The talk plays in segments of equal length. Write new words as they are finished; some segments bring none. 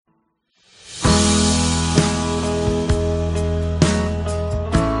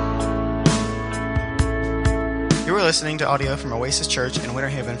listening to audio from Oasis Church in Winter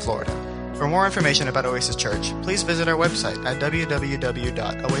Haven, Florida. For more information about Oasis Church, please visit our website at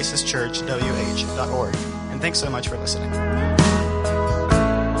www.oasischurchwh.org. And thanks so much for listening.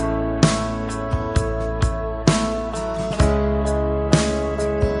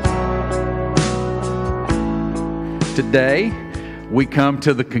 Today, we come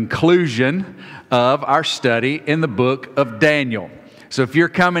to the conclusion of our study in the book of Daniel. So if you're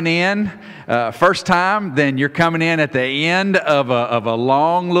coming in first time, then you're coming in at the end of a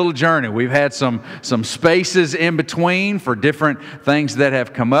long little journey. We've had some spaces in between for different things that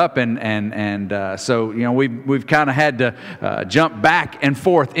have come up, and so we've kind of had to jump back and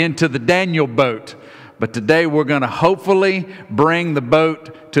forth into the Daniel boat. But today we're going to hopefully bring the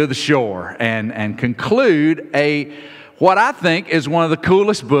boat to the shore and conclude what I think is one of the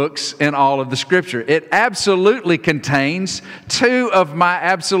coolest books in all of the Scripture. It absolutely contains two of my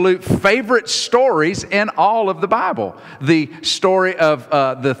absolute favorite stories in all of the Bible. The story of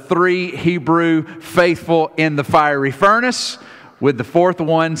the three Hebrew faithful in the fiery furnace, with the fourth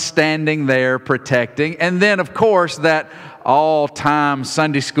one standing there protecting. And then, of course, that all-time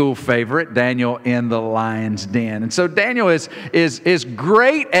Sunday school favorite, Daniel in the lion's den. And so Daniel is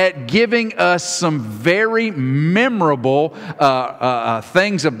great at giving us some very memorable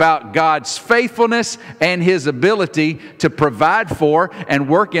things about God's faithfulness and His ability to provide for and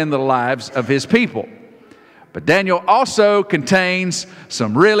work in the lives of His people. But Daniel also contains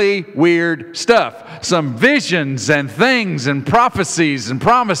some really weird stuff, some visions and things and prophecies and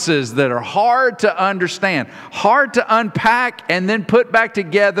promises that are hard to understand, hard to unpack and then put back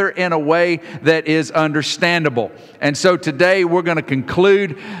together in a way that is understandable. And so today we're going to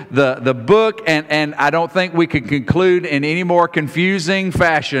conclude the book, and I don't think we could conclude in any more confusing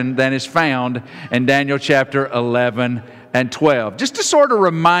fashion than is found in Daniel chapter 11 and 12. Just to sort of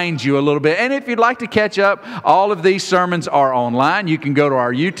remind you a little bit. And if you'd like to catch up, all of these sermons are online. You can go to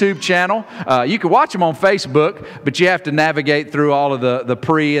our YouTube channel. You can watch them on Facebook, but you have to navigate through all of the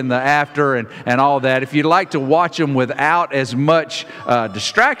pre and the after and all that. If you'd like to watch them without as much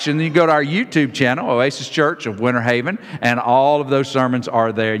distraction, then you go to our YouTube channel, Oasis Church of Winter Haven, and all of those sermons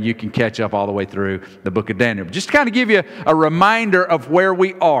are there. You can catch up all the way through the book of Daniel. But just to kind of give you a reminder of where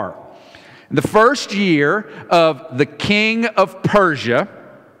we are. The first year of the king of Persia,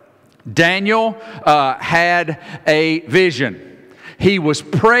 Daniel had a vision. He was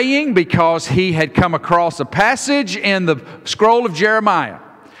praying because he had come across a passage in the scroll of Jeremiah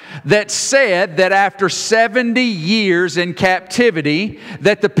that said that after 70 years in captivity,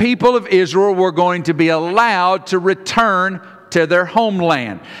 that the people of Israel were going to be allowed to return to their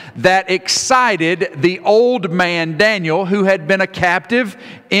homeland. That excited the old man Daniel, who had been a captive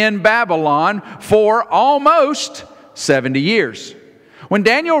in Babylon for almost 70 years. When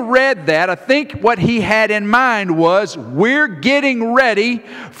Daniel read that, I think what he had in mind was, we're getting ready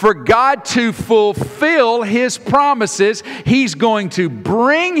for God to fulfill His promises. He's going to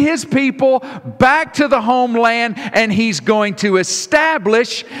bring His people back to the homeland, and He's going to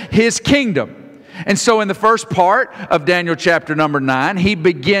establish His kingdom. And so in the first part of Daniel chapter number 9, he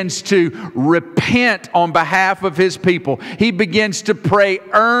begins to repent on behalf of his people. He begins to pray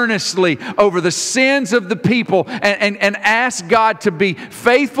earnestly over the sins of the people and ask God to be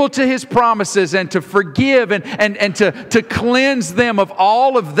faithful to His promises and to forgive and to cleanse them of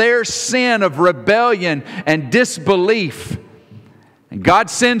all of their sin of rebellion and disbelief. And God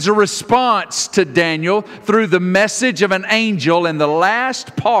sends a response to Daniel through the message of an angel in the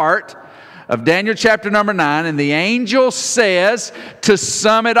last part of Daniel chapter number 9, and the angel says, to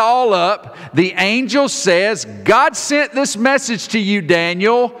sum it all up, the angel says, God sent this message to you,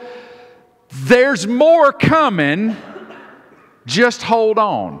 Daniel. There's more coming. Just hold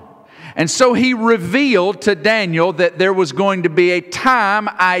on. And so he revealed to Daniel that there was going to be a time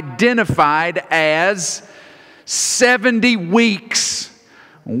identified as 70 weeks.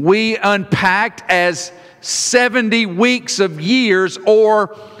 We unpacked as 70 weeks of years,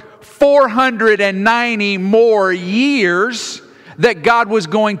 or 490 more years that God was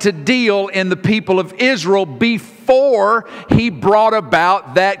going to deal in the people of Israel before He brought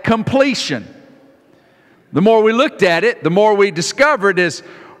about that completion. The more we looked at it, the more we discovered is,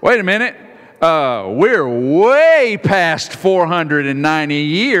 wait a minute, we're way past 490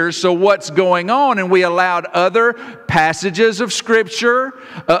 years, so what's going on? And we allowed other passages of Scripture,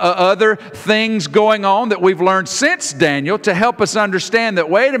 other things going on that we've learned since Daniel to help us understand that,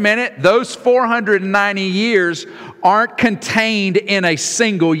 wait a minute, those 490 years aren't contained in a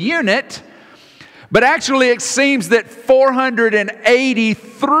single unit, But actually, it seems that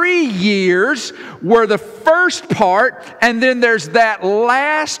 483 years were the first part, and then there's that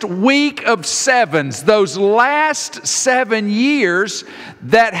last week of sevens, those last 7 years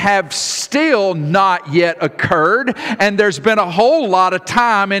that have still not yet occurred. And there's been a whole lot of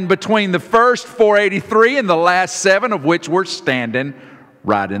time in between the first 483 and the last 7, of which we're standing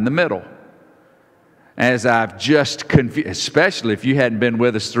right in the middle. As I've just confused, especially if you hadn't been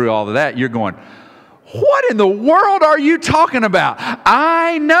with us through all of that, you're going, what in the world are you talking about?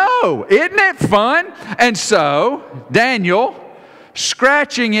 I know. Isn't it fun? And so, Daniel,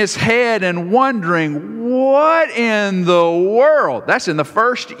 scratching his head and wondering, what in the world? That's in the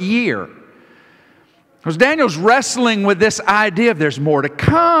first year. Because Daniel's wrestling with this idea of there's more to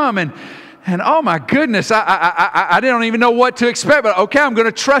come. And oh my goodness, I don't even know what to expect. But okay, I'm going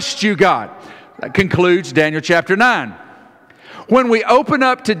to trust you, God. That concludes Daniel chapter 9. When we open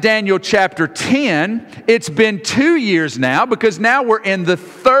up to Daniel chapter 10, it's been 2 years now, because now we're in the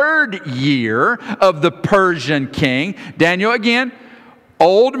 3rd year of the Persian king. Daniel, again,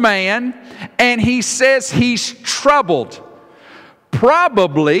 old man, and he says he's troubled.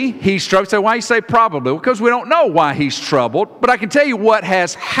 Probably he's troubled. So why you say probably? Because we don't know why he's troubled. But I can tell you what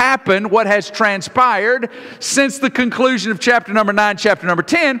has happened, what has transpired since the conclusion of chapter number 9, chapter number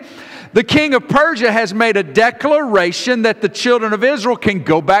 10. The king of Persia has made a declaration that the children of Israel can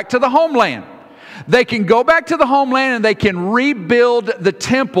go back to the homeland. They can go back to the homeland and they can rebuild the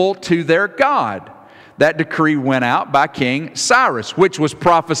temple to their God. That decree went out by King Cyrus, which was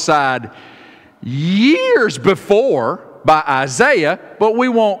prophesied years before by Isaiah, but we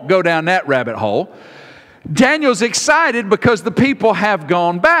won't go down that rabbit hole. Daniel's excited because the people have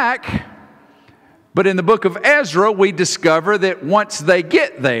gone back, but in the book of Ezra, we discover that once they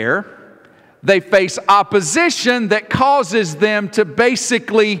get there, they face opposition that causes them to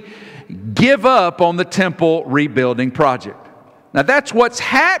basically give up on the temple rebuilding project. Now that's what's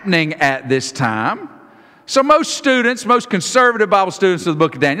happening at this time. So most students, most conservative Bible students of the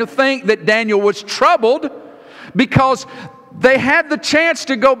book of Daniel, think that Daniel was troubled because they had the chance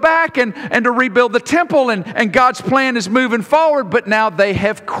to go back and to rebuild the temple, and God's plan is moving forward, but now they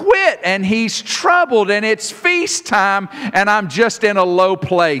have quit and he's troubled and it's feast time and I'm just in a low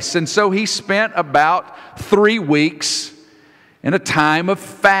place. And so he spent about 3 weeks in a time of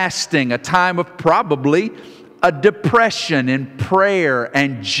fasting, a time of probably a depression in prayer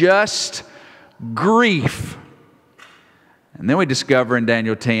and just grief. And then we discover in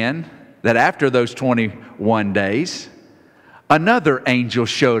Daniel 10 that after those 21 days, another angel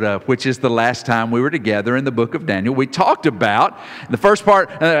showed up, which is the last time we were together in the book of Daniel. We talked about the first part,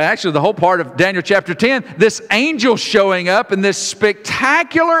 actually the whole part of Daniel chapter 10, this angel showing up in this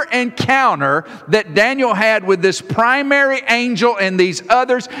spectacular encounter that Daniel had with this primary angel and these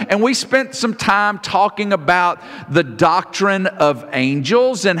others. And we spent some time talking about the doctrine of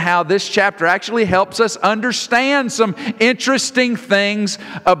angels and how this chapter actually helps us understand some interesting things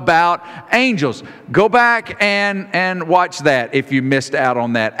about angels. Go back and watch that if you missed out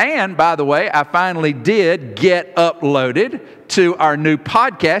on that. And by the way, I finally did get uploaded to our new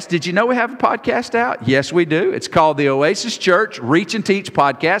podcast. Did you know we have a podcast out? Yes, we do. It's called the Oasis Church Reach and Teach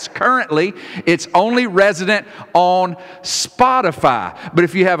Podcast. Currently, it's only resident on Spotify. But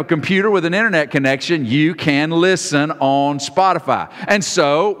if you have a computer with an internet connection, you can listen on Spotify. And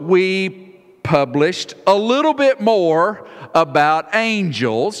so we published a little bit more about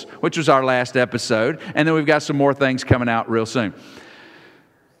angels, which was our last episode, and then we've got some more things coming out real soon.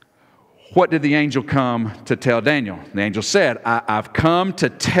 What did the angel come to tell Daniel? The angel said, I've come to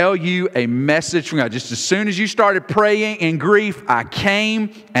tell you a message from God. Just as soon as you started praying in grief, I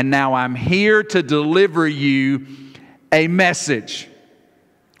came, and now I'm here to deliver you a message.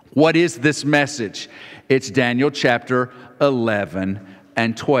 What is this message? It's Daniel chapter 11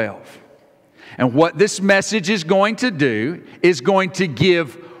 and 12. And what this message is going to do is going to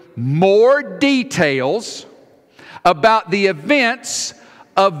give more details about the events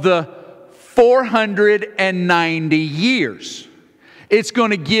of the 490 years. It's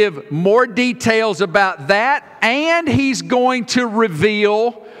going to give more details about that, and he's going to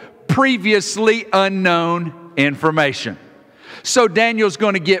reveal previously unknown information. So Daniel's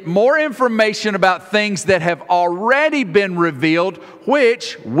going to get more information about things that have already been revealed,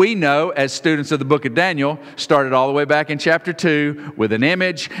 which we know as students of the book of Daniel started all the way back in chapter 2 with an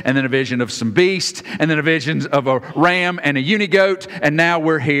image and then a vision of some beast and then a vision of a ram and a unigoat, and now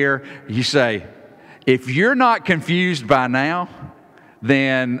we're here. You say, if you're not confused by now,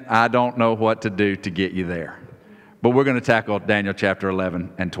 then I don't know what to do to get you there. But we're going to tackle Daniel chapter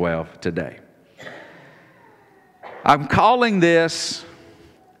 11 and 12 today. I'm calling this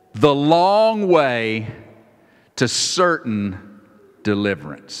the long way to certain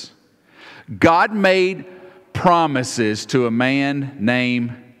deliverance. God made promises to a man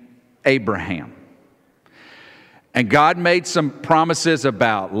named Abraham. And God made some promises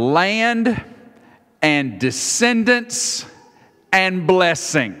about land and descendants and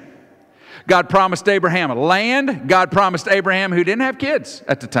blessing. God promised Abraham land. God promised Abraham, who didn't have kids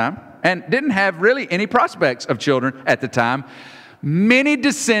at the time and didn't have really any prospects of children at the time, many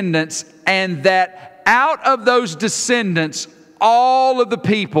descendants, and that out of those descendants, all of the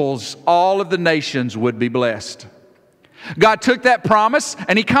peoples, all of the nations would be blessed. God took that promise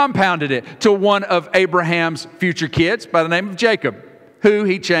and He compounded it to one of Abraham's future kids by the name of Jacob, who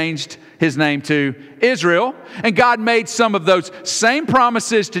He changed his name to Israel. And God made some of those same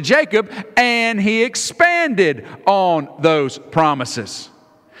promises to Jacob, and He expanded on those promises.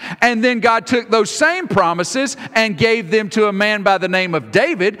 And then God took those same promises and gave them to a man by the name of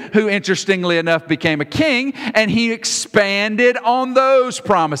David, who interestingly enough became a king, and He expanded on those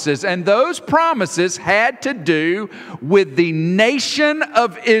promises. And those promises had to do with the nation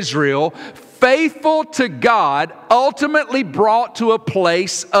of Israel, faithful to God, ultimately brought to a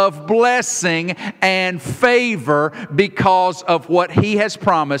place of blessing and favor because of what He has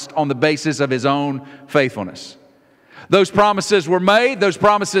promised on the basis of His own faithfulness. Those promises were made. Those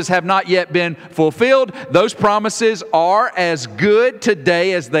promises have not yet been fulfilled. Those promises are as good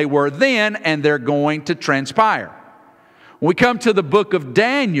today as they were then, and they're going to transpire. When we come to the book of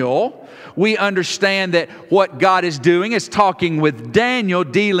Daniel, we understand that what God is doing is talking with Daniel,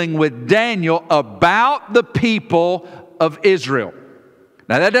 dealing with Daniel about the people of Israel.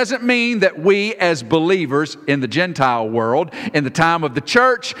 Now, that doesn't mean that we as believers in the Gentile world, in the time of the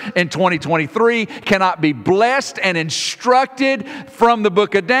church in 2023, cannot be blessed and instructed from the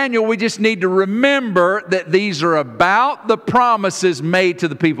book of Daniel. We just need to remember that these are about the promises made to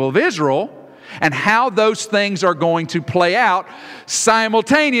the people of Israel and how those things are going to play out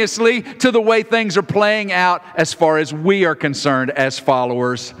simultaneously to the way things are playing out as far as we are concerned as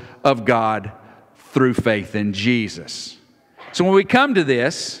followers of God through faith in Jesus. So when we come to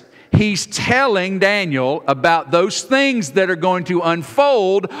this, He's telling Daniel about those things that are going to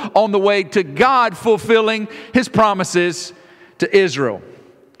unfold on the way to God fulfilling His promises to Israel.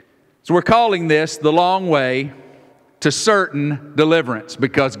 So we're calling this the long way to certain deliverance,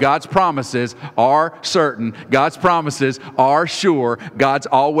 because God's promises are certain. God's promises are sure. God's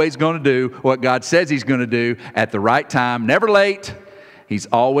always going to do what God says He's going to do at the right time, never late. He's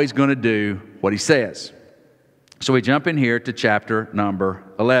always going to do what He says. So we jump in here to chapter number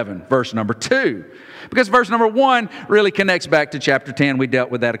 11, verse number 2. Because verse number 1 really connects back to chapter 10. We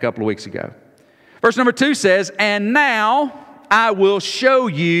dealt with that a couple of weeks ago. Verse number 2 says, "And now I will show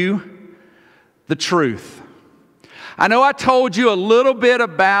you the truth." I know I told you a little bit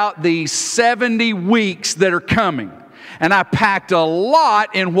about the 70 weeks that are coming. And I packed a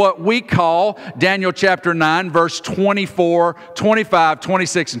lot in what we call Daniel chapter 9, verse 24, 25,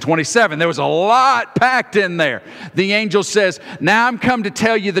 26, and 27. There was a lot packed in there. The angel says, now I'm come to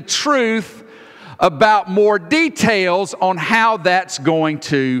tell you the truth about more details on how that's going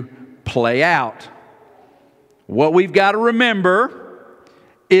to play out. What we've got to remember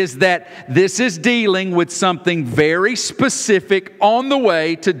is that this is dealing with something very specific on the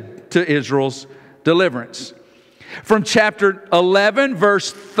way to Israel's deliverance. From chapter 11,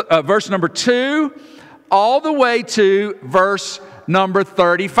 verse number 2, all the way to verse number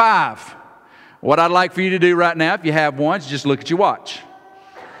 35. What I'd like for you to do right now, if you have one, is just look at your watch.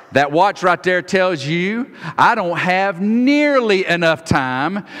 That watch right there tells you I don't have nearly enough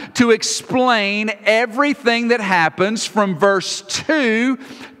time to explain everything that happens from verse 2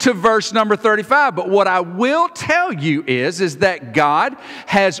 to verse number 35. But what I will tell you is that God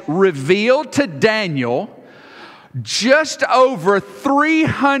has revealed to Daniel just over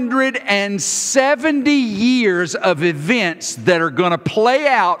 370 years of events that are going to play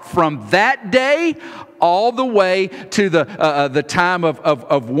out from that day all the way to the time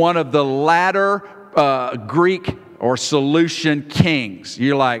of one of the latter Greek or Seleucian kings.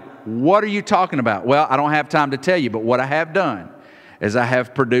 You're like, what are you talking about? Well, I don't have time to tell you, but what I have done is I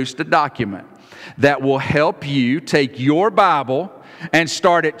have produced a document that will help you take your Bible and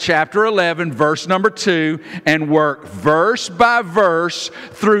start at chapter 11, verse number 2, and work verse by verse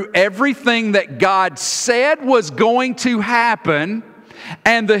through everything that God said was going to happen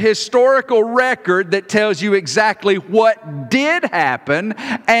and the historical record that tells you exactly what did happen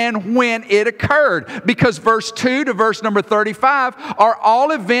and when it occurred. Because verse 2 to verse number 35 are all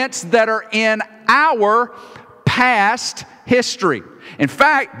events that are in our past history. In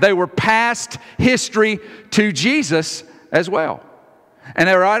fact, they were past history to Jesus as well. And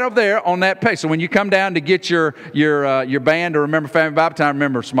they're right over there on that page. So when you come down to get your band or Remember Family Bible Time,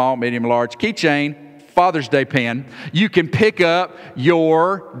 remember small, medium, large keychain, Father's Day pen, you can pick up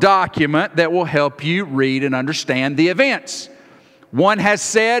your document that will help you read and understand the events. One has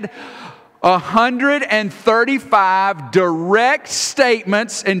said 135 direct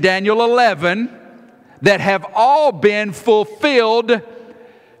statements in Daniel 11 that have all been fulfilled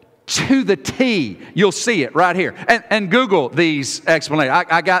to the T. You'll see it right here. And Google these explanations.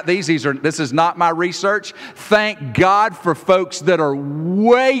 I got these. This is not my research. Thank God for folks that are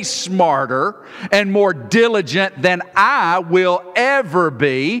way smarter and more diligent than I will ever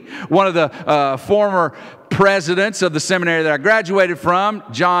be. One of the former presidents of the seminary that I graduated from,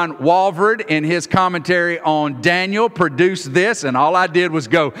 John Walvoord, in his commentary on Daniel, produced this, and all I did was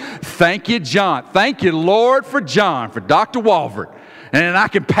go, thank you, John. Thank you, Lord, for John, for Dr. Walvoord. And I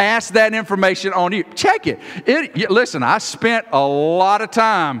can pass that information on to you. Check it. Listen, I spent a lot of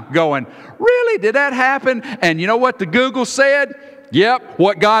time going, really, did that happen? And you know what the Google said? Yep,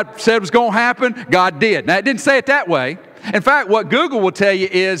 what God said was going to happen, God did. Now, it didn't say it that way. In fact, what Google will tell you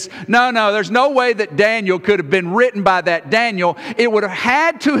is, no, there's no way that Daniel could have been written by that Daniel. It would have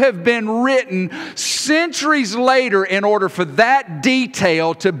had to have been written centuries later in order for that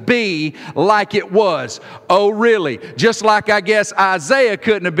detail to be like it was. Oh, really? Just like I guess Isaiah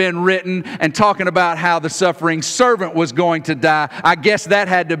couldn't have been written and talking about how the suffering servant was going to die. I guess that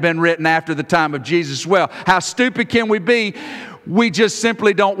had to have been written after the time of Jesus as well. How stupid can we be? We just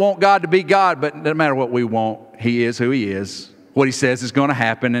simply don't want God to be God, but no matter what we want, He is who He is. What He says is going to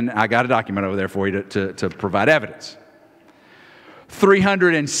happen, and I got a document over there for you to provide evidence.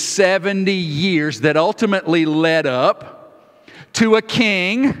 370 years that ultimately led up to a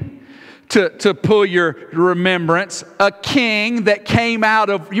king, to pull your remembrance, a king that came out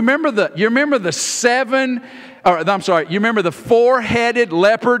of, you remember the four-headed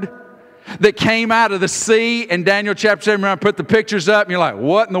leopard that came out of the sea in Daniel chapter 7. I put the pictures up and you're like,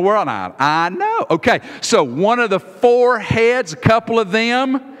 what in the world? I know. Okay, so one of the four heads, a couple of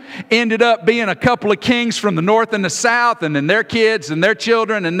them, ended up being a couple of kings from the north and the south, and then their kids and their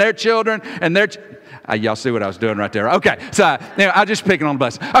children and their children and their... y'all see what I was doing right there? Okay, so I'm just picking on the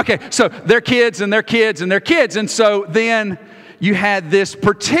blessing. Okay, so their kids and their kids and their kids. And so then you had this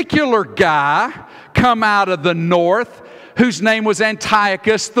particular guy come out of the north whose name was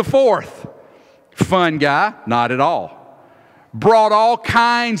Antiochus IV. Fun guy? Not at all. Brought all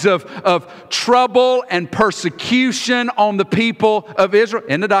kinds of trouble and persecution on the people of Israel.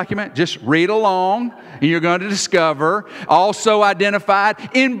 In the document, just read along, and you're going to discover. Also identified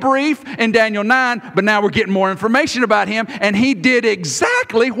in brief in Daniel 9, but now we're getting more information about him, and he did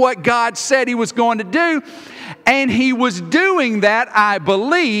exactly what God said he was going to do, and he was doing that, I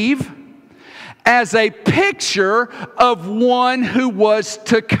believe, as a picture of one who was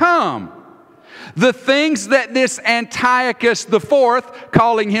to come. The things that this Antiochus IV,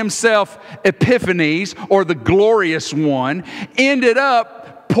 calling himself Epiphanes, or the glorious one, ended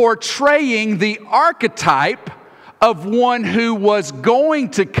up portraying the archetype of one who was going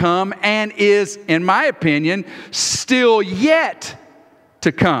to come and is, in my opinion, still yet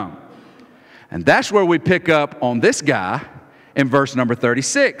to come. And that's where we pick up on this guy in verse number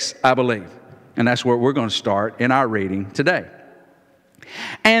 36, I believe. And that's where we're going to start in our reading today.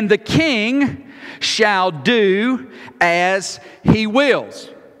 And the king shall do as he wills.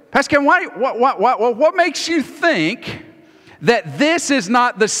 Pastor Kevin, what makes you think that this is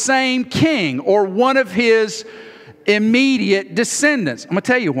not the same king or one of his immediate descendants? I'm going to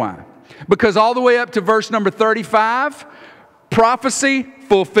tell you why. Because all the way up to verse number 35, prophecy,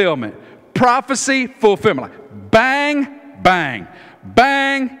 fulfillment. Prophecy, fulfillment. Like bang, bang,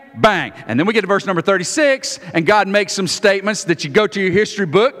 bang, bang. And then we get to verse number 36, and God makes some statements that you go to your history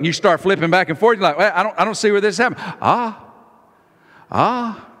book, and you start flipping back and forth. You're like, well, I don't see where this happened.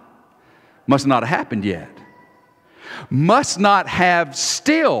 Must not have happened yet. Must not have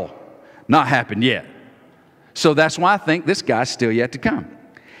still not happened yet. So that's why I think this guy's still yet to come.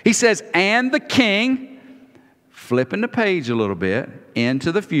 He says, and the king, flipping the page a little bit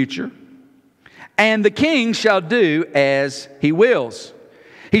into the future, and the king shall do as he wills.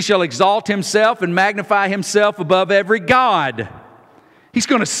 He shall exalt himself and magnify himself above every god. He's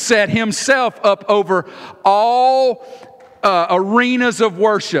going to set himself up over all arenas of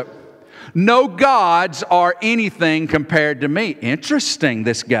worship. No gods are anything compared to me. Interesting,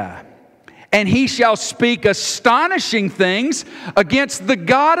 this guy. And he shall speak astonishing things against the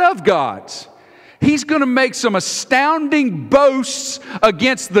God of gods. He's going to make some astounding boasts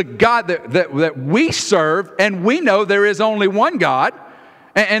against the God that we serve, and we know there is only one God.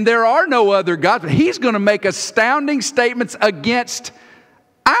 And there are no other gods. He's going to make astounding statements against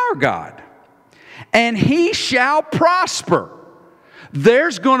our God, and he shall prosper.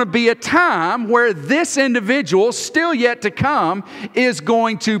 There's going to be a time where this individual, still yet to come, is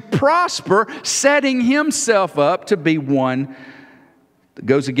going to prosper, setting himself up to be one that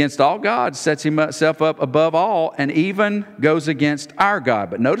goes against all gods, sets himself up above all, and even goes against our God.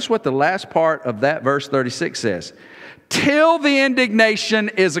 But notice what the last part of that verse 36 says. Till the indignation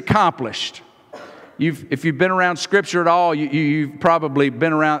is accomplished. If you've been around Scripture at all, you've probably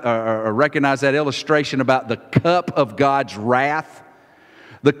been around or recognized that illustration about the cup of God's wrath.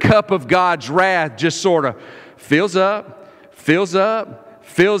 The cup of God's wrath just sort of fills up, fills up,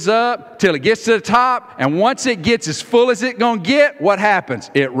 fills up, till it gets to the top. And once it gets as full as it's going to get, what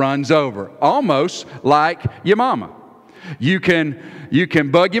happens? It runs over. Almost like your mama. You can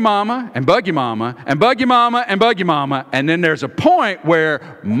bug your mama and bug your mama and bug your mama and bug your mama. And then there's a point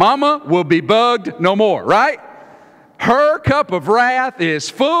where mama will be bugged no more, right? Her cup of wrath is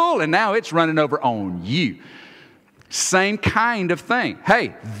full and now it's running over on you. Same kind of thing.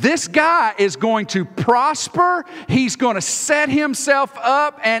 Hey, this guy is going to prosper. He's going to set himself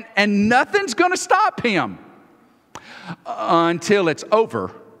up and nothing's going to stop him until it's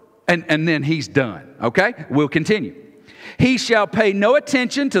over and then he's done. Okay? We'll continue. He shall pay no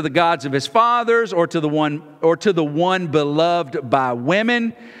attention to the gods of his fathers or to the one beloved by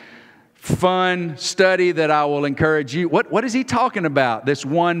women. Fun study that I will encourage you. What is he talking about? This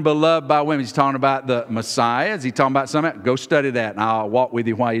one beloved by women. He's talking about the Messiah. Is he talking about something? Go study that and I'll walk with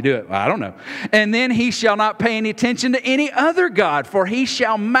you while you do it. I don't know. And then he shall not pay any attention to any other God, for he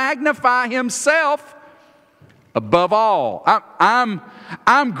shall magnify himself above all.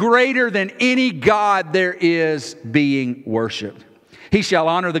 I'm greater than any God there is being worshiped. He shall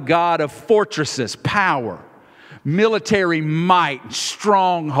honor the God of fortresses, power, military might,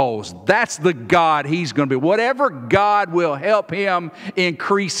 strongholds. That's the God he's going to be. Whatever God will help him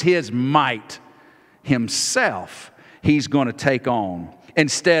increase his might, himself, he's going to take on.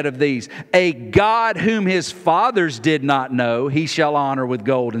 Instead of these, a God whom his fathers did not know, he shall honor with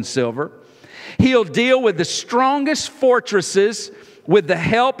gold and silver. He'll deal with the strongest fortresses with the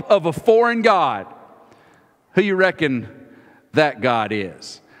help of a foreign God. Who you reckon that God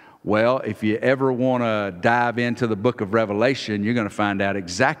is? Well, if you ever want to dive into the book of Revelation, you're going to find out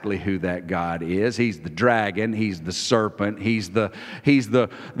exactly who that God is. He's the dragon. He's the serpent. He's the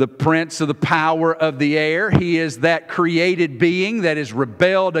prince of the power of the air. He is that created being that has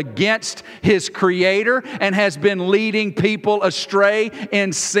rebelled against his creator and has been leading people astray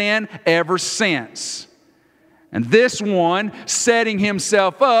in sin ever since. And this one, setting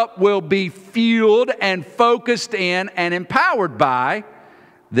himself up, will be fueled and focused in and empowered by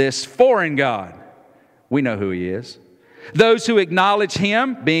this foreign God. We know who he is. Those who acknowledge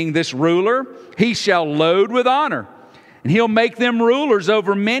him, being this ruler, he shall load with honor. And he'll make them rulers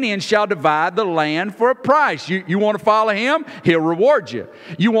over many and shall divide the land for a price. You want to follow him? He'll reward you.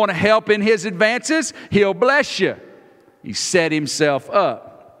 You want to help in his advances? He'll bless you. He set himself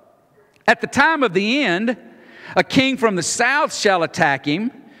up. At the time of the end, a king from the south shall attack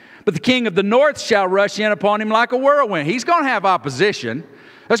him, but the king of the north shall rush in upon him like a whirlwind. He's going to have opposition.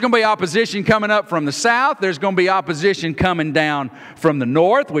 There's going to be opposition coming up from the south. There's going to be opposition coming down from the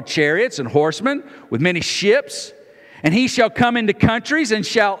north with chariots and horsemen, with many ships. And he shall come into countries and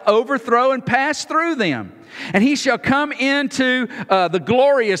shall overthrow and pass through them. And he shall come into the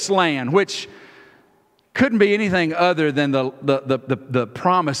glorious land, which couldn't be anything other than the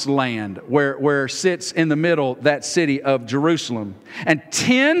promised land where sits in the middle that city of Jerusalem. And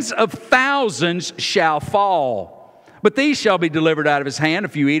tens of thousands shall fall. But these shall be delivered out of his hand, a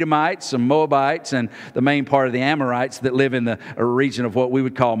few Edomites, some Moabites, and the main part of the Amorites that live in the region of what we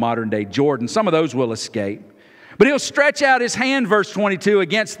would call modern-day Jordan. Some of those will escape. But he'll stretch out his hand, verse 22,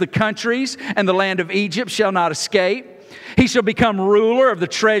 against the countries, and the land of Egypt shall not escape. He shall become ruler of the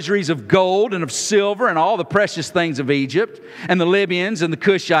treasuries of gold and of silver and all the precious things of Egypt. And the Libyans and the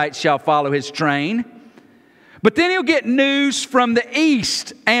Cushites shall follow his train. But then he'll get news from the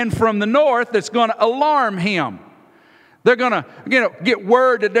east and from the north that's going to alarm him. They're going to get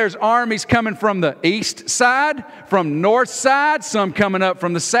word that there's armies coming from the east side, from north side, some coming up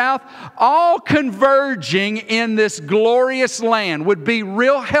from the south, all converging in this glorious land. Would be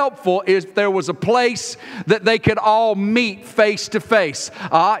real helpful if there was a place that they could all meet face to face.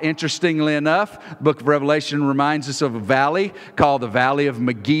 Interestingly enough, the book of Revelation reminds us of a valley called the Valley of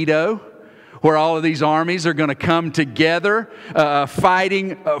Megiddo, where all of these armies are going to come together,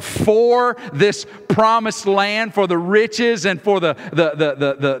 fighting for this promised land, for the riches and for the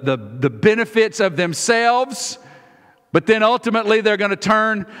benefits of themselves. But then ultimately they're going to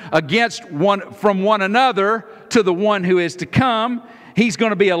turn against from one another to the one who is to come. He's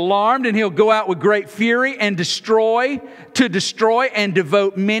going to be alarmed, and he'll go out with great fury and destroy and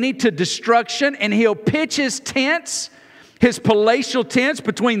devote many to destruction. And he'll pitch his tents, his palatial tents,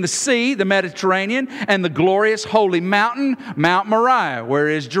 between the sea, the Mediterranean, and the glorious holy mountain, Mount Moriah, where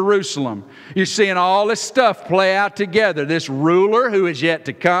is Jerusalem. You're seeing all this stuff play out together. This ruler who is yet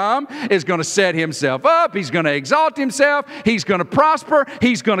to come is going to set himself up. He's going to exalt himself. He's going to prosper.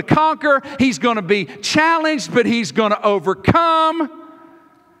 He's going to conquer. He's going to be challenged, but he's going to overcome.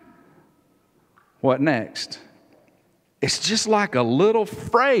 What next? It's just like a little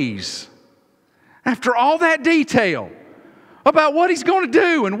phrase. After all that detail about what he's going to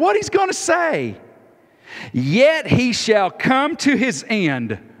do and what he's going to say. Yet he shall come to his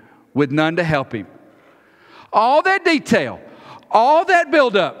end with none to help him. All that detail, all that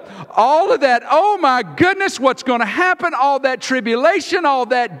buildup, all of that, oh my goodness, what's going to happen, all that tribulation, all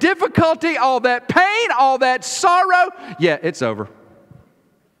that difficulty, all that pain, all that sorrow, yeah, it's over.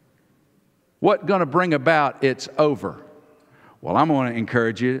 What's going to bring about it's over? Well, I'm going to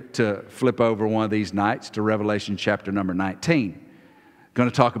encourage you to flip over one of these nights to Revelation chapter number 19. Going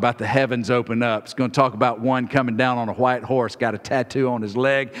to talk about the heavens open up. It's going to talk about one coming down on a white horse, got a tattoo on his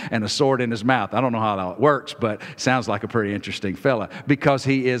leg and a sword in his mouth. I don't know how that works, but sounds like a pretty interesting fella, because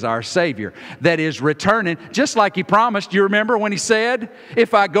he is our Savior that is returning, just like he promised. You remember when he said,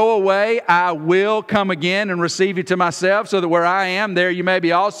 if I go away, I will come again and receive you to myself, so that where I am, there you may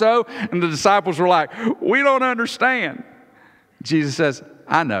be also. And the disciples were like, we don't understand. Jesus says,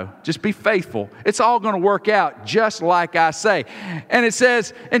 I know. Just be faithful. It's all going to work out just like I say. And it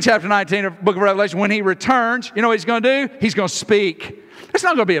says in chapter 19 of the book of Revelation, when he returns, you know what he's going to do? He's going to speak. It's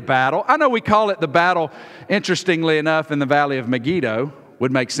not going to be a battle. I know we call it the battle, interestingly enough, in the valley of Megiddo.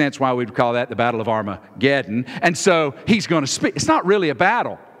 Would make sense why we'd call that the battle of Armageddon. And so he's going to speak. It's not really a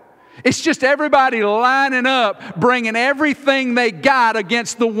battle. It's just everybody lining up, bringing everything they got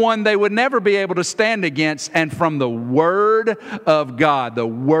against the one they would never be able to stand against. And from the word of God, the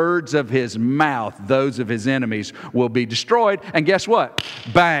words of his mouth, those of his enemies will be destroyed. And guess what?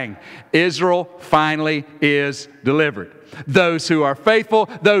 Bang! Israel finally is delivered. Those who are faithful,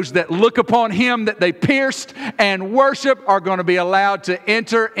 those that look upon him that they pierced and worship, are going to be allowed to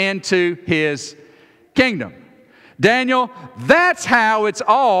enter into his kingdom. Daniel, that's how it's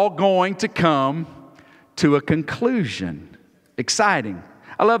all going to come to a conclusion. Exciting.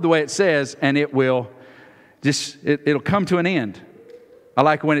 I love the way it says, and it'll come to an end. I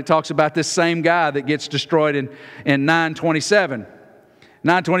like when it talks about this same guy that gets destroyed in 9:27.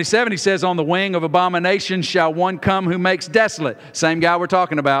 9:27, he says, on the wing of abomination shall one come who makes desolate. Same guy we're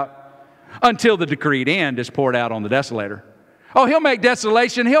talking about. Until the decreed end is poured out on the desolator. Oh, he'll make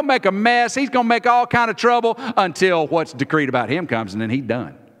desolation. He'll make a mess. He's going to make all kind of trouble until what's decreed about him comes, and then he's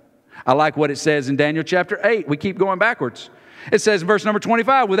done. I like what it says in Daniel chapter 8. We keep going backwards. It says in verse number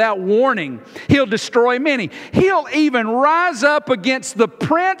 25, without warning, he'll destroy many. He'll even rise up against the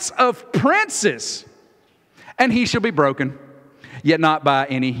prince of princes, and he shall be broken, yet not by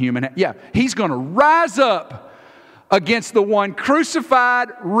any human hand. Yeah, he's going to rise up against the one crucified,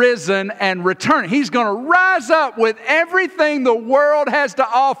 risen, and returning. He's going to rise up with everything the world has to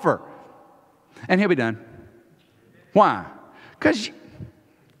offer. And he'll be done. Why? Because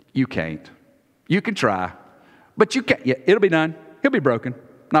you can't. You can try, but you can't. Yeah, it'll be done. He'll be broken,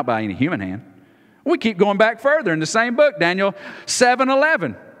 not by any human hand. We keep going back further in the same book, Daniel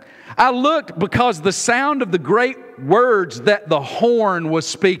 7:11. I looked because the sound of the great words that the horn was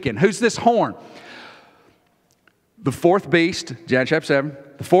speaking. Who's this horn? The fourth beast, John chapter 7,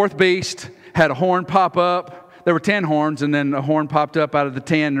 the fourth beast had a horn pop up. There were 10 horns, and then a horn popped up out of the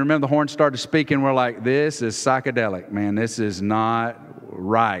 10. And remember, the horn started speaking. We're like, this is psychedelic, man. This is not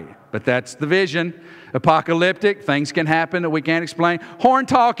right. But that's the vision. Apocalyptic. Things can happen that we can't explain. Horn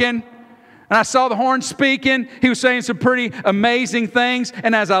talking. And I saw the horn speaking. He was saying some pretty amazing things.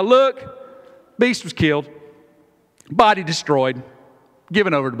 And as I look, beast was killed. Body destroyed.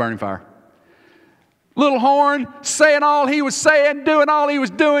 Given over to burning fire. Little horn saying all he was saying, doing all he was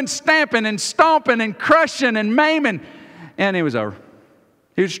doing, stamping and stomping and crushing and maiming. And it was over.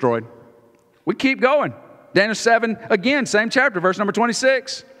 He was destroyed. We keep going. Daniel 7, again, same chapter, verse number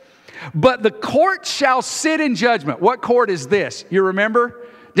 26. But the court shall sit in judgment. What court is this? You remember?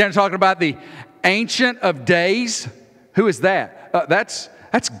 Daniel talking about the Ancient of Days. Who is that?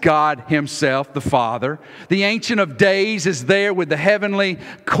 That's God himself, the Father. The Ancient of Days is there with the heavenly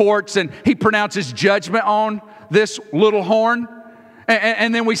courts, and he pronounces judgment on this little horn.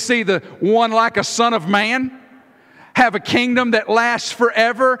 And then we see the one like a son of man have a kingdom that lasts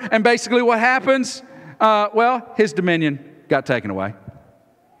forever. And basically what happens? Well, his dominion got taken away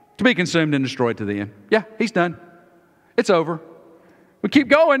to be consumed and destroyed to the end. Yeah, he's done. It's over. We keep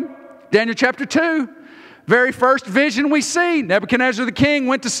going. Daniel chapter 2. Very first vision we see. Nebuchadnezzar the king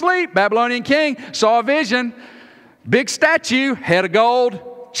went to sleep. Babylonian king saw a vision. Big statue, head of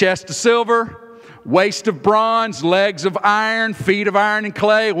gold, chest of silver, waist of bronze, legs of iron, feet of iron and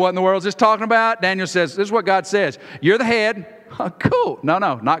clay. What in the world is this talking about? Daniel says, this is what God says. You're the head. Cool. No,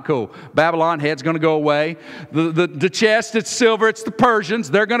 not cool. Babylon, head's going to go away. The chest, it's silver. It's the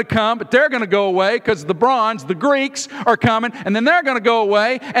Persians. They're going to come, but they're going to go away because the bronze, the Greeks are coming, and then they're going to go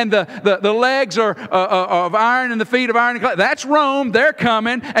away. And the legs are of iron and the feet of iron and clay. That's Rome. They're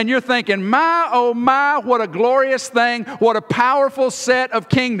coming. And you're thinking, my, oh my, what a glorious thing. What a powerful set of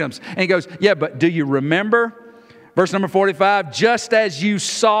kingdoms. And he goes, yeah, but do you remember? Verse number 45, just as you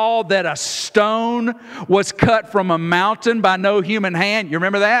saw that a stone was cut from a mountain by no human hand. You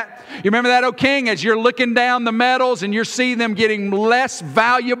remember that? You remember that, O king, as you're looking down the metals and you're seeing them getting less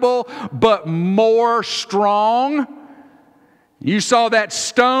valuable but more strong? You saw that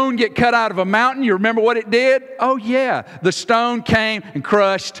stone get cut out of a mountain. You remember what it did? Oh yeah, the stone came and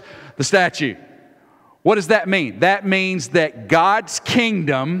crushed the statue. What does that mean? That means that God's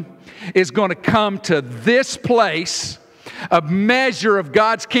kingdom is going to come to this place. A measure of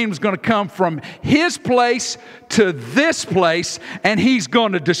God's kingdom is going to come from His place to this place, and He's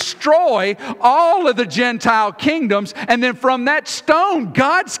going to destroy all of the Gentile kingdoms. And then from that stone,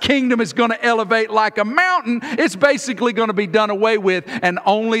 God's kingdom is going to elevate like a mountain. It's basically going to be done away with, and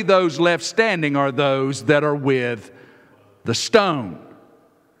only those left standing are those that are with the stone.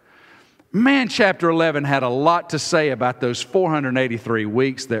 Man, chapter 11 had a lot to say about those 483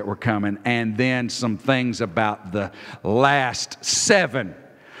 weeks that were coming, and then some things about the last 7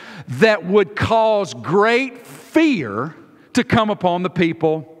 that would cause great fear to come upon the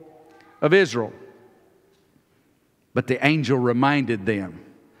people of Israel. But the angel reminded them,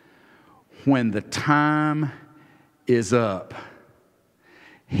 when the time is up,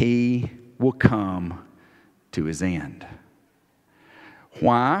 he will come to his end.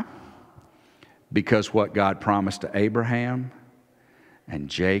 Why? Because what God promised to Abraham and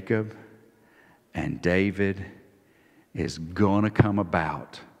Jacob and David is going to come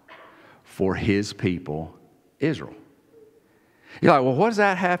about for his people, Israel. You're like, well, what does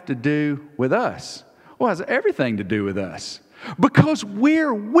that have to do with us? Well, it has everything to do with us. Because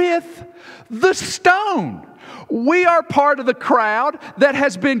we're with the stone. We are part of the crowd that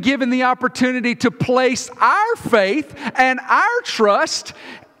has been given the opportunity to place our faith and our trust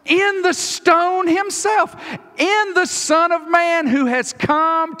in the stone himself, in the Son of Man who has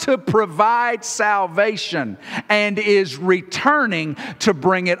come to provide salvation and is returning to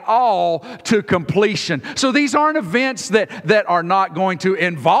bring it all to completion. So these aren't events that are not going to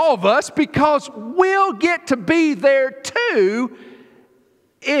involve us, because we'll get to be there too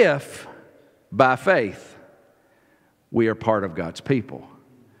if by faith we are part of God's people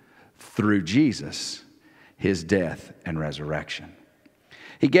through Jesus, His death and resurrection.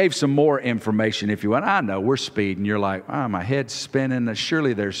 He gave some more information. If you want, I know we're speeding. You're like, oh, my head's spinning.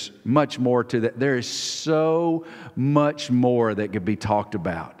 Surely there's much more to that. There is so much more that could be talked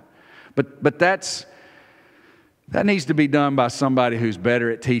about. But that needs to be done by somebody who's better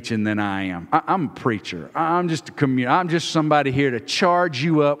at teaching than I am. I'm a preacher. I'm just somebody here to charge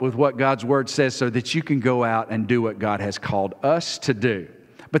you up with what God's Word says so that you can go out and do what God has called us to do.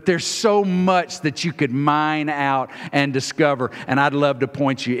 But there's so much that you could mine out and discover, and I'd love to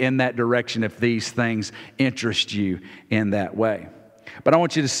point you in that direction if these things interest you in that way. But I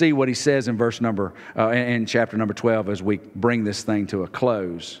want you to see what he says in in chapter number 12 as we bring this thing to a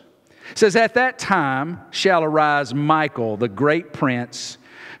close. It says, "At that time shall arise Michael, the great prince,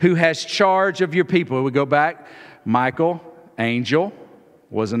 who has charge of your people." We go back. Michael, angel,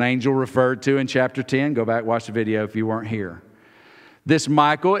 was an angel referred to in chapter 10. Go back, watch the video if you weren't here. This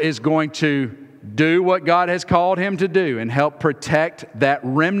Michael is going to do what God has called him to do and help protect that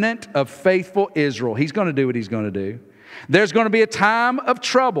remnant of faithful Israel. He's going to do what he's going to do. There's going to be a time of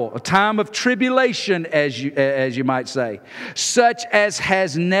trouble, a time of tribulation, as you might say, such as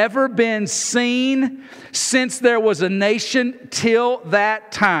has never been seen since there was a nation till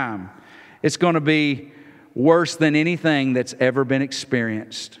that time. It's going to be worse than anything that's ever been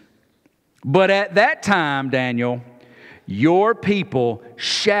experienced. But at that time, Daniel, your people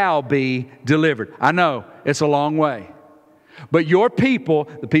shall be delivered. I know it's a long way. But your people,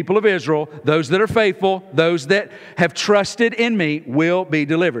 the people of Israel, those that are faithful, those that have trusted in me, will be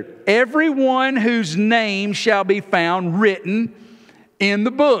delivered. Everyone whose name shall be found written in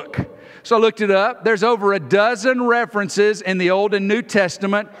the book. So I looked it up. There's over a dozen references in the Old and New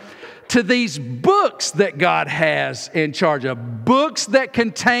Testament to these books that God has in charge of. Books that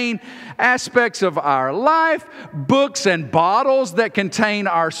contain aspects of our life, books and bottles that contain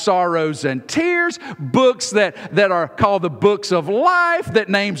our sorrows and tears, books that are called the books of life that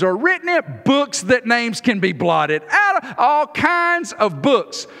names are written in, books that names can be blotted out of, all kinds of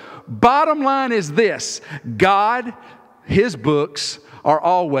books. Bottom line is this: God, His books are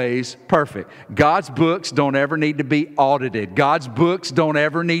always perfect. God's books don't ever need to be audited. God's books don't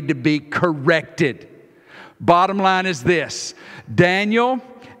ever need to be corrected. Bottom line is this: Daniel,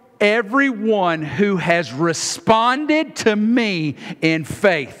 everyone who has responded to me in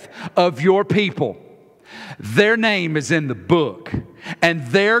faith of your people, their name is in the book, and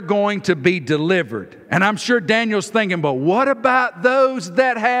they're going to be delivered. And I'm sure Daniel's thinking, but what about those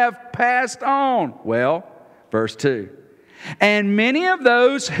that have passed on? Well, verse 2. And many of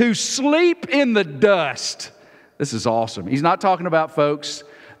those who sleep in the dust. This is awesome. He's not talking about folks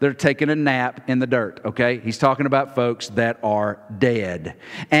that are taking a nap in the dirt, okay? He's talking about folks that are dead.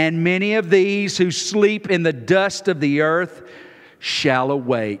 And many of these who sleep in the dust of the earth shall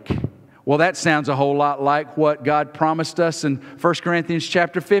awake. Well, that sounds a whole lot like what God promised us in 1 Corinthians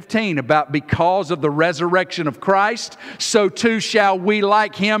chapter 15 about because of the resurrection of Christ, so too shall we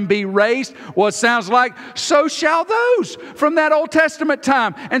like Him be raised. Well, it sounds like so shall those from that Old Testament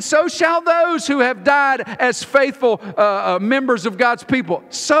time, and so shall those who have died as faithful members of God's people.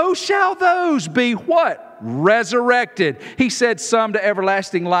 So shall those be what? Resurrected. He said some to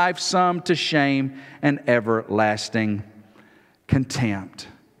everlasting life, some to shame and everlasting contempt.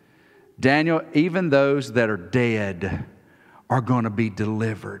 Daniel, even those that are dead are going to be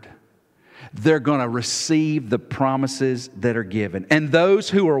delivered. They're going to receive the promises that are given. And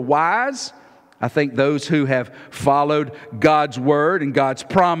those who are wise, I think those who have followed God's word and God's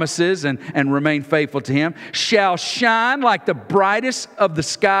promises and remain faithful to Him, shall shine like the brightest of the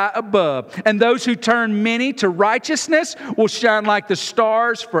sky above. And those who turn many to righteousness will shine like the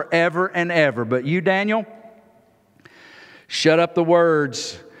stars forever and ever. But you, Daniel, shut up the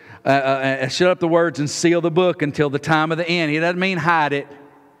words. Shut up the words and seal the book until the time of the end. He doesn't mean hide it.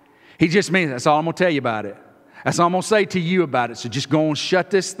 He just means that's all I'm going to tell you about it. That's all I'm going to say to you about it. So just go and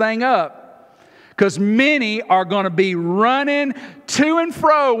shut this thing up. Because many are going to be running to and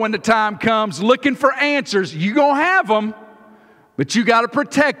fro when the time comes looking for answers. You're going to have them, but you got to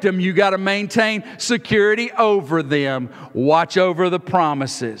protect them. You got to maintain security over them. Watch over the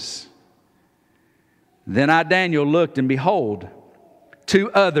promises. Then I, Daniel, looked, and behold, two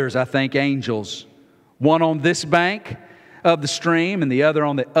others, I think, angels. One on this bank of the stream and the other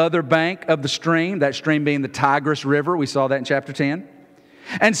on the other bank of the stream. That stream being the Tigris River. We saw that in chapter 10.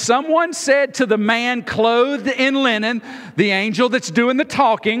 And someone said to the man clothed in linen, the angel that's doing the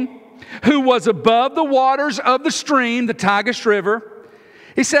talking, who was above the waters of the stream, the Tigris River,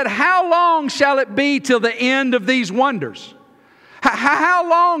 he said, how long shall it be till the end of these wonders? How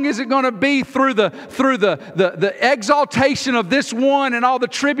long is it going to be through the exaltation of this one and all the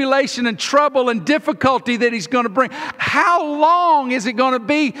tribulation and trouble and difficulty that He's going to bring? How long is it going to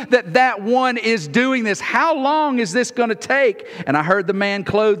be that one is doing this? How long is this going to take? And I heard the man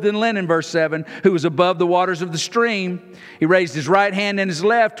clothed in linen, verse 7, who was above the waters of the stream. He raised his right hand and his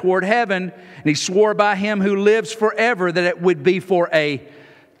left toward heaven, and he swore by Him who lives forever that it would be for a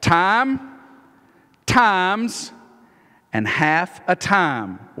time, times, and half a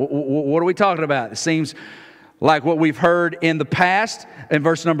time. What are we talking about? It seems like what we've heard in the past in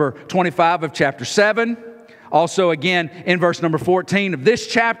verse number 25 of chapter 7. Also again in verse number 14 of this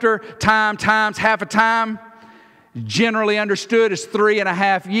chapter, time, times, half a time. Generally understood as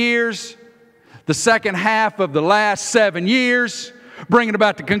 3.5 years. The second half of the last 7 years. Bringing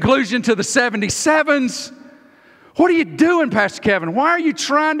about the conclusion to the 77s. What are you doing, Pastor Kevin? Why are you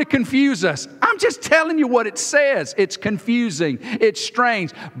trying to confuse us? I'm just telling you what it says. It's confusing. It's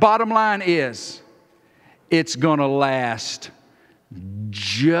strange. Bottom line is, it's going to last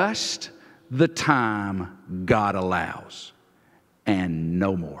just the time God allows and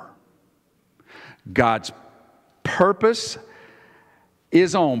no more. God's purpose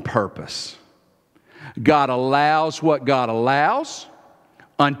is on purpose. God allows what God allows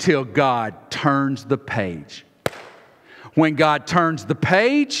until God turns the page. When God turns the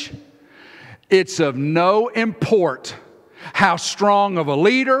page, it's of no import how strong of a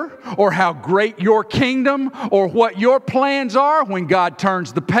leader or how great your kingdom or what your plans are. When God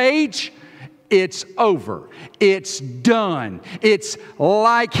turns the page, it's over. It's done. It's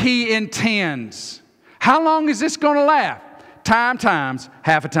like He intends. How long is this going to last? Time times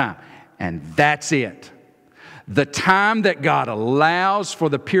half a time. And that's it. The time that God allows for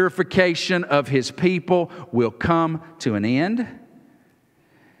the purification of His people will come to an end.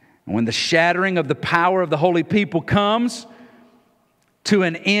 And when the shattering of the power of the holy people comes to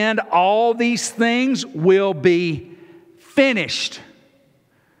an end, all these things will be finished.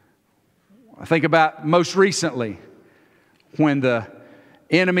 I think about most recently when the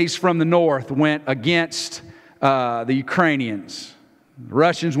enemies from the north went against the Ukrainians. The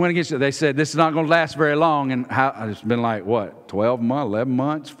Russians went against it. They said, this is not going to last very long. And it's been like, what, 12 months, 11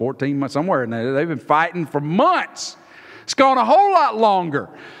 months, 14 months, somewhere in there. They've been fighting for months. It's gone a whole lot longer.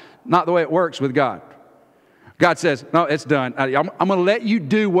 Not the way it works with God. God says, no, it's done. I'm going to let you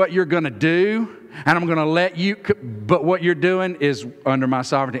do what you're going to do. And I'm going to let you, but what you're doing is under my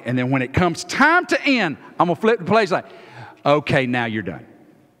sovereignty. And then when it comes time to end, I'm going to flip the place like, okay, now you're done.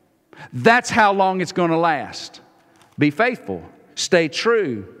 That's how long it's going to last. Be faithful. Stay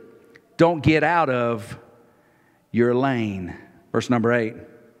true. Don't get out of your lane. Verse number 8.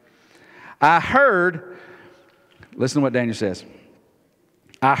 I heard, listen to what Daniel says.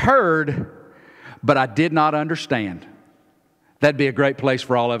 I heard, but I did not understand. That'd be a great place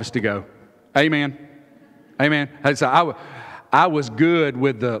for all of us to go. Amen. Amen. So I was good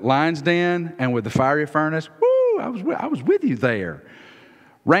with the lion's den and with the fiery furnace. Woo! I was with you there.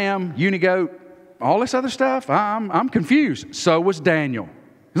 Ram, unigoat, all this other stuff. I'm confused. So was Daniel.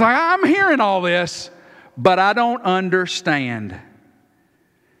 He's like, I'm hearing all this, but I don't understand.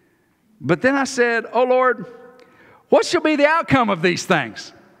 But then I said, oh Lord, what shall be the outcome of these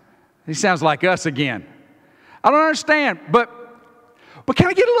things? He sounds like us again. I don't understand, but can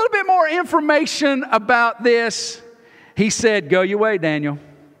I get a little bit more information about this? He said, go your way, Daniel.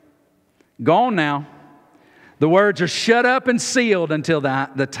 Go on now. The words are shut up and sealed until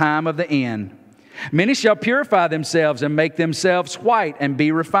the time of the end. Many shall purify themselves and make themselves white and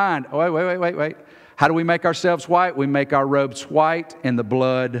be refined. Oh, wait. How do we make ourselves white? We make our robes white in the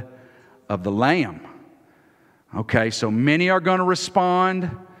blood of the Lamb. Okay, so many are going to respond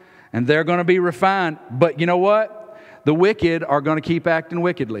and they're going to be refined. But you know what? The wicked are going to keep acting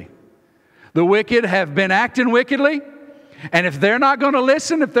wickedly. The wicked have been acting wickedly. And if they're not going to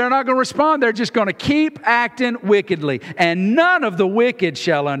listen, if they're not going to respond, they're just going to keep acting wickedly. And none of the wicked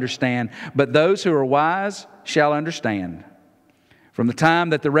shall understand, but those who are wise shall understand. From the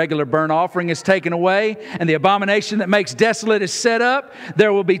time that the regular burnt offering is taken away and the abomination that makes desolate is set up,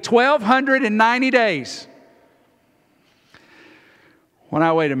 there will be 1,290 days. Well,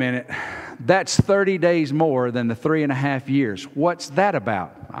 now, wait a minute. That's 30 days more than the 3.5 years. What's that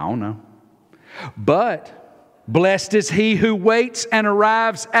about? I don't know. But blessed is he who waits and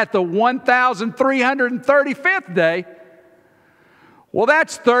arrives at the 1,335th day. Well,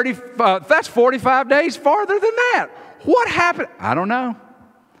 that's 45 days farther than that. What happened? I don't know.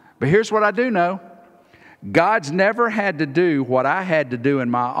 But here's what I do know. God's never had to do what I had to do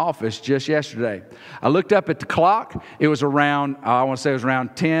in my office just yesterday. I looked up at the clock. It was around, I want to say it was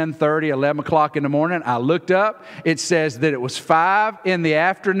around 10:30, 11 o'clock in the morning. I looked up. It says that it was 5 in the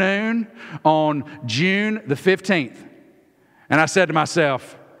afternoon on June the 15th. And I said to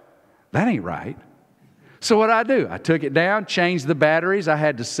myself, that ain't right. So what I do? I took it down, changed the batteries. I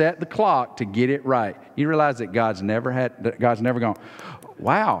had to set the clock to get it right. You realize that God's never gone,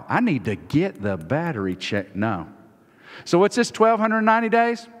 wow, I need to get the battery checked. No. So what's this, 1,290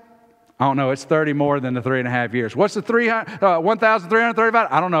 days? I don't know. It's 30 more than the 3.5 years. What's the 1,335?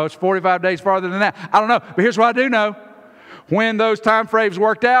 I don't know. It's 45 days farther than that. I don't know. But here's what I do know. When those time frames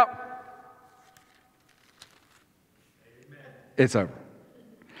worked out, it's over.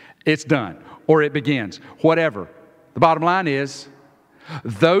 It's done. Or it begins. Whatever. The bottom line is,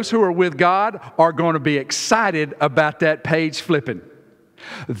 those who are with God are going to be excited about that page flipping.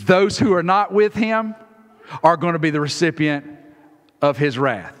 Those who are not with Him are going to be the recipient of His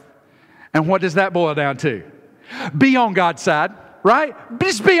wrath. And what does that boil down to? Be on God's side, right?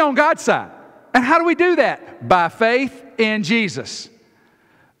 Just be on God's side. And how do we do that? By faith in Jesus.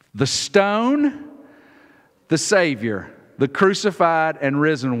 The stone, the Savior, the crucified and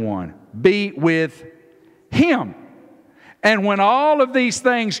risen one. Be with Him. And when all of these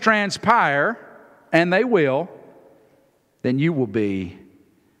things transpire, and they will, then you will be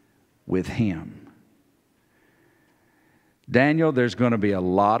with Him. Daniel, there's going to be a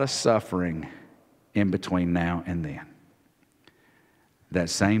lot of suffering in between now and then. That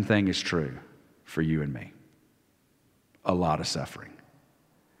same thing is true for you and me. A lot of suffering.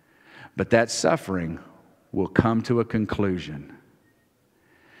 But that suffering will come to a conclusion,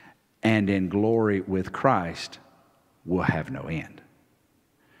 and in glory with Christ will have no end.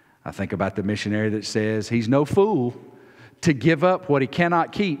 I think about the missionary that says he's no fool to give up what he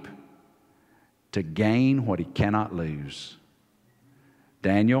cannot keep to gain what he cannot lose.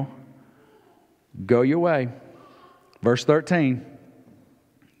 Daniel, go your way. Verse 13.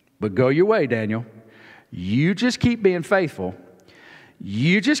 But go your way, Daniel. You just keep being faithful.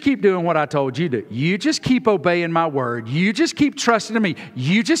 You just keep doing what I told you to. You just keep obeying my word. You just keep trusting in me.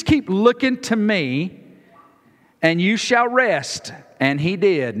 You just keep looking to me, and you shall rest. And he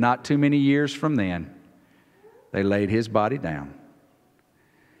did. Not too many years from then, they laid his body down.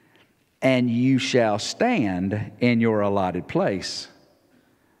 And you shall stand in your allotted place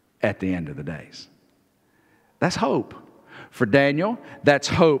at the end of the days. That's hope for Daniel. That's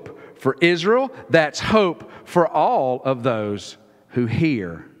hope for Israel. That's hope for all of those who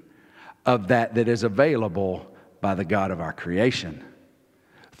hear of that is available by the God of our creation,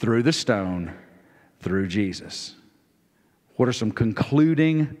 through the stone, through Jesus. What are some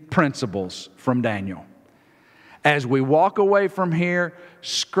concluding principles from Daniel? As we walk away from here,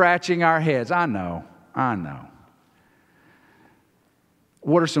 scratching our heads, I know.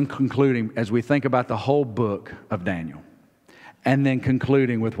 What are some concluding, as we think about the whole book of Daniel, and then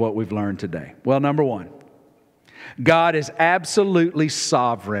concluding with what we've learned today? Well, number one, God is absolutely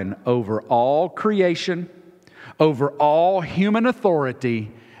sovereign over all creation, over all human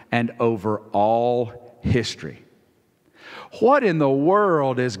authority, and over all history. What in the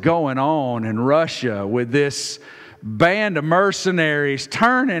world is going on in Russia with this band of mercenaries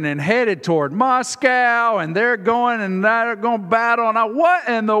turning and headed toward Moscow, and they're going to battle? Now, what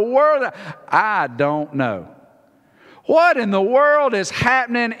in the world? I don't know. What in the world is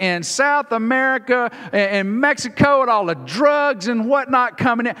happening in South America and Mexico and all the drugs and whatnot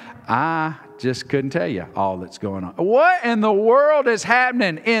coming in? I just couldn't tell you all that's going on. What in the world is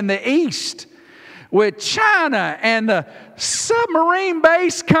happening in the East with China and the submarine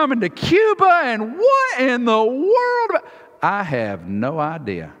base coming to Cuba? And what in the world? I have no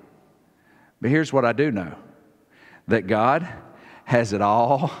idea. But here's what I do know. That God has it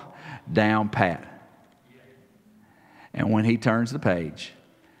all down pat. And when he turns the page,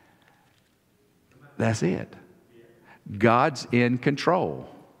 that's it. God's in control.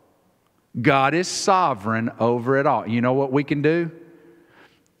 God is sovereign over it all. You know what we can do?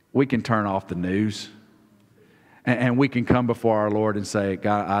 We can turn off the news. And we can come before our Lord and say,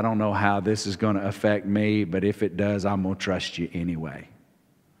 God, I don't know how this is going to affect me, but if it does, I'm going to trust you anyway.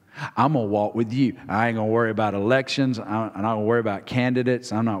 I'm going to walk with you. I ain't going to worry about elections. I'm not going to worry about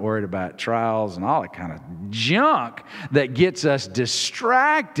candidates. I'm not worried about trials and all that kind of junk that gets us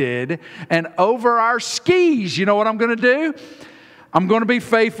distracted and over our skis. You know what I'm going to do? I'm going to be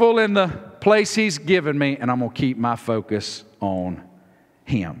faithful in the place he's given me, and I'm going to keep my focus on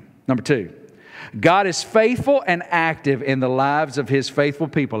him. Number two, God is faithful and active in the lives of his faithful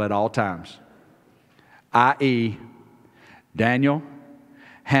people at all times, i.e., Daniel,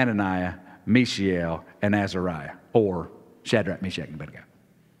 Hananiah, Mishael, and Azariah, or Shadrach, Meshach, and Abednego.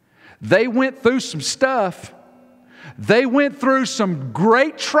 They went through some stuff. They went through some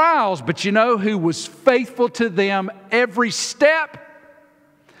great trials, but you know who was faithful to them every step?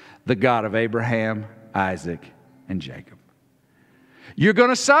 The God of Abraham, Isaac, and Jacob. You're going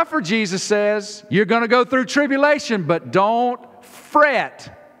to suffer, Jesus says. You're going to go through tribulation, but don't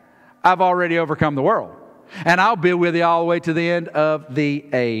fret. I've already overcome the world. And I'll be with you all the way to the end of the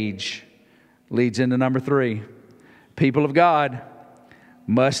age. Leads into number three. People of God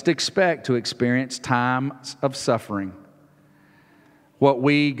must expect to experience times of suffering. What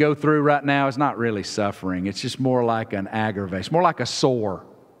we go through right now is not really suffering. It's just more like an aggravation, more like a sore.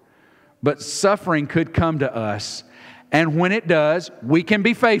 But suffering could come to us. And when it does, we can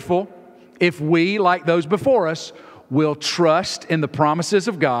be faithful if we, like those before us, will trust in the promises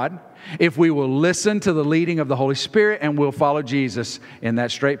of God, if we will listen to the leading of the Holy Spirit, and we'll follow Jesus in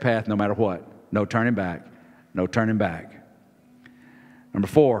that straight path no matter what. No turning back. No turning back. Number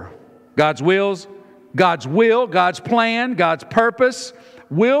four, God's will, God's plan, God's purpose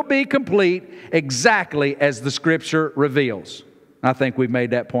will be complete exactly as the Scripture reveals. I think we've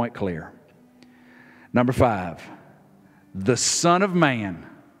made that point clear. Number five, the Son of Man,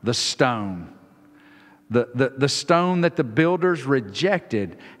 the stone. The stone that the builders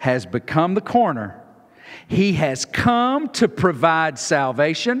rejected has become the corner. He has come to provide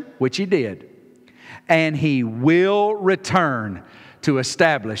salvation, which he did. And he will return to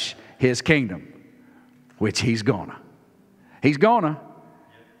establish his kingdom, which he's gonna. He's gonna.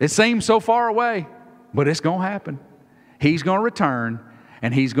 It seems so far away, but it's gonna happen. He's gonna return,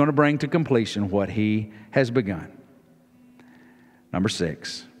 and he's gonna bring to completion what he has begun. Number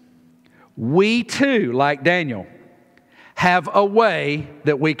six. We too, like Daniel, have a way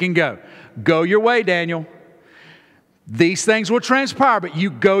that we can go. Go your way, Daniel. These things will transpire, but you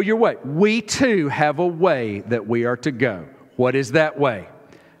go your way. We too have a way that we are to go. What is that way?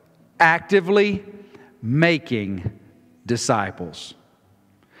 Actively making disciples.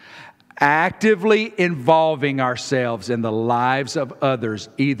 Actively involving ourselves in the lives of others,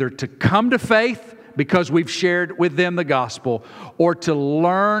 either to come to faith because we've shared with them the gospel, or to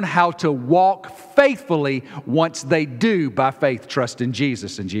learn how to walk faithfully once they do by faith trust in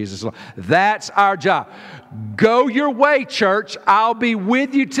Jesus and Jesus alone. That's our job. Go your way, church. I'll be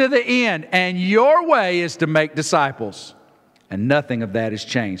with you to the end. And your way is to make disciples. And nothing of that has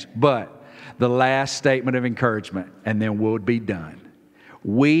changed. But the last statement of encouragement, and then we'll be done.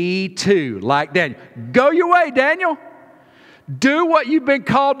 We too, like Daniel, go your way, Daniel. Do what you've been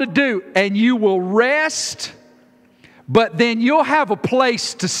called to do, and you will rest, but then you'll have a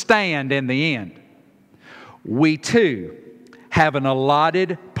place to stand in the end. We too have an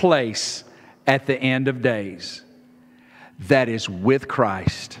allotted place at the end of days that is with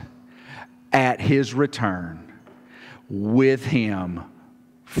Christ at His return, with Him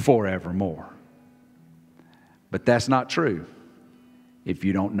forevermore. But that's not true if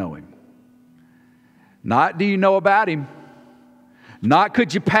you don't know Him. Not do you know about Him. Not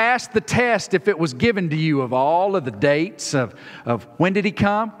could you pass the test if it was given to you of all of the dates of when did He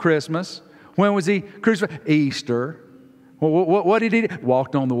come? Christmas. When was He crucified? Easter. What did He do?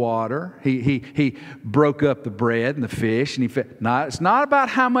 Walked on the water. He broke up the bread and the fish and He fed. No, it's not about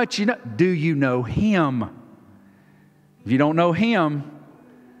how much you know. Do you know Him? If you don't know Him,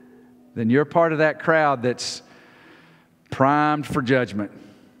 then you're part of that crowd that's primed for judgment.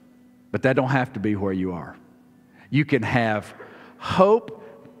 But that don't have to be where you are. You can have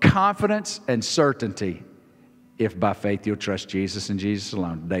hope, confidence, and certainty if by faith you'll trust Jesus and Jesus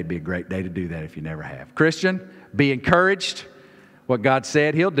alone. Today'd be a great day to do that if you never have. Christian, be encouraged. What God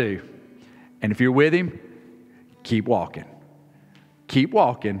said He'll do. And if you're with Him, keep walking. Keep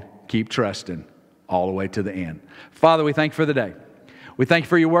walking, keep trusting all the way to the end. Father, we thank you for the day. We thank you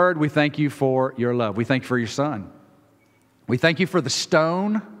for your word. We thank you for your love. We thank you for your Son. We thank you for the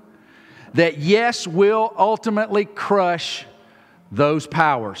stone that, yes, will ultimately crush those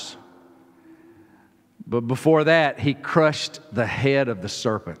powers. But before that, He crushed the head of the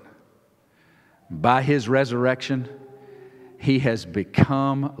serpent. By His resurrection, He has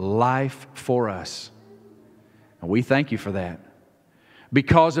become life for us. And we thank you for that.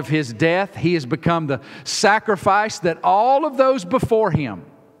 Because of His death, He has become the sacrifice that all of those before Him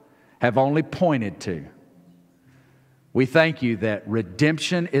have only pointed to. We thank you that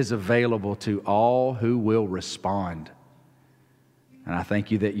redemption is available to all who will respond. And I thank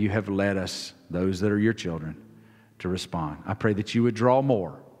you that you have led us, those that are your children, to respond. I pray that you would draw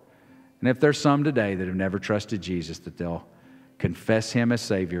more. And if there's some today that have never trusted Jesus, that they'll confess Him as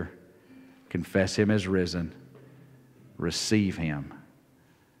Savior, confess Him as risen, receive Him.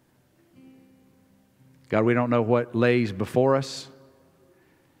 God, we don't know what lays before us.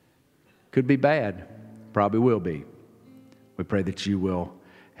 Could be bad, probably will be. We pray that you will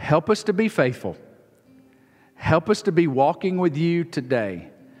help us to be faithful. Help us to be walking with you today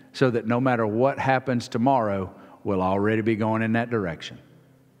so that no matter what happens tomorrow, we'll already be going in that direction.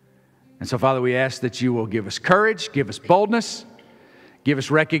 And so, Father, we ask that you will give us courage, give us boldness, give us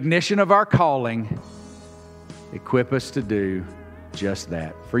recognition of our calling, equip us to do just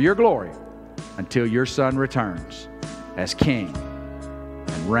that for your glory until your Son returns as King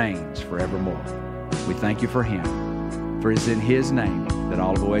and reigns forevermore. We thank you for Him. For it's in His name that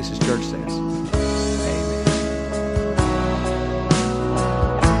all of Oasis Church says,